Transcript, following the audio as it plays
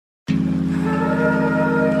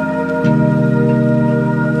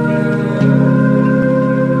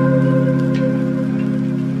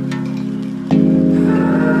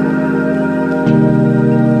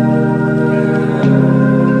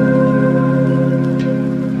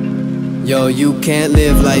Yo, you can't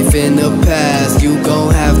live life in the past, you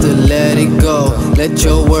gon' have to let it go. Let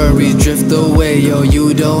your worries drift away, yo,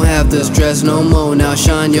 you don't have to stress no more. Now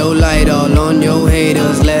shine your light all on your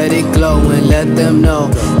haters, let it glow and let them know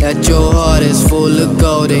that your heart is full of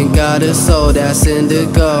gold and got a soul that's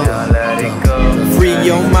indigo. Now let it go. Free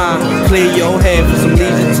your mind, clear your head for some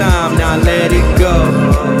leisure time. Now let it go.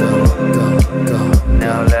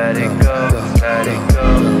 Now let it go. Let it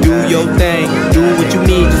go. Do your thing, do what you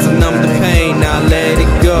need just to numb the pain. Now let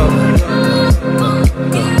it go.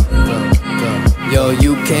 Yo,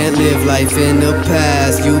 you can't live life in the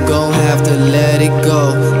past, you gon' have to let it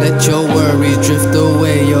go. Let your worries drift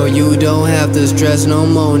away, yo, you don't have to stress no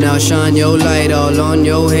more. Now shine your light all on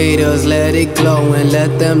your haters, let it glow and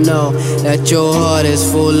let them know that your heart is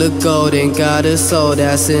full of gold and got a soul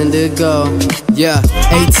that's indigo. Yeah,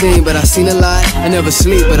 18, but I seen a lot. I never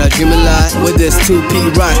sleep, but I dream a lot. With this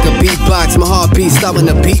 2P rock, a beatbox, my heartbeat stop when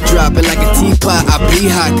the beat dropping like a teapot. I be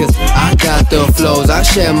hot, cause I got the flows. I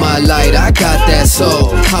share my light, I got that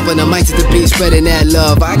soul. Hopping the mic to the beat, spreading that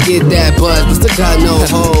love. I get that buzz, but still got no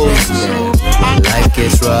hoes. When life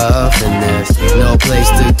gets rough and there's no place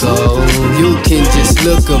to go, you can just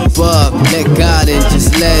look above, let God and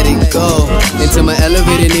just let it go. Into my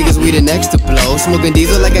elevated niggas, we the next to blow. Smoking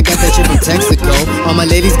diesel like I got that shit from Texaco. All my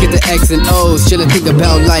ladies get the X and O's, chillin' think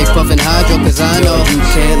about life, puffin' hydro, cause I know you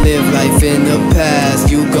can't live life in the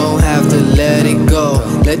past, you gon' have to let it go.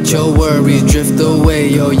 Let your worries drift away,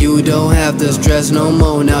 yo, you don't have to stress no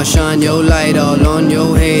more. Now shine your light all on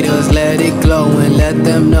your haters, let it glow and let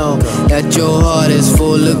them know that your heart is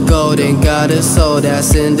full of gold and got a soul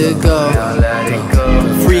that's indigo. Now let it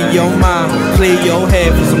go. Free your mind, clear your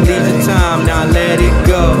head for some leisure time. Now let it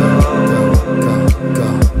go.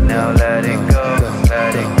 Now let it go.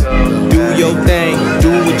 Let it go. Do your thing,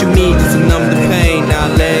 do what you need just to numb the pain. Now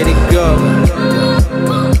let it go.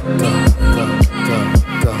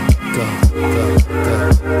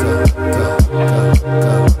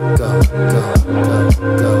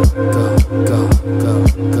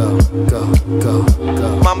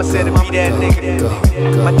 Mama said to be that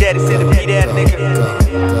nigga. My daddy said to be that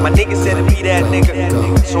nigga. My nigga said to be that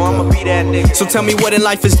nigga. So I'ma be that nigga. So tell me what in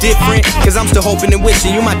life is different, cause I'm still hoping and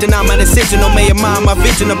wishing. You might deny my decision or may admire my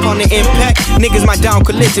vision upon the impact. Niggas my down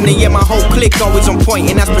collision, and yeah, my whole clique always on point,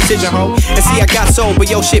 and that's precision, ho. And see, I got sold, but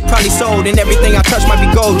yo shit probably sold, and everything I touch might be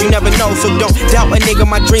gold, you never know. So don't doubt a nigga,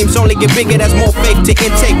 my dreams only get bigger. That's more faith to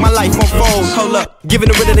intake, my life unfold. Hold up, giving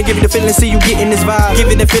the rhythm and giving the feeling, see you getting this vibe.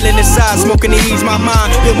 Giving the feeling inside, smoking to ease my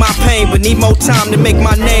mind, heal my pain, but need more time to make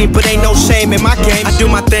my name. But ain't no shame in my game, I do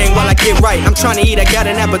my thing while I get right. I'm trying to eat, I got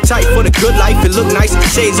an appetite for the good life. It look nice,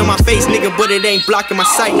 shades on my face, nigga, but it ain't blocking my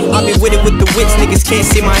sight. I be with it with the wits, niggas can't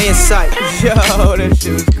see my insight. Yo, that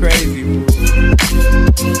shit was crazy.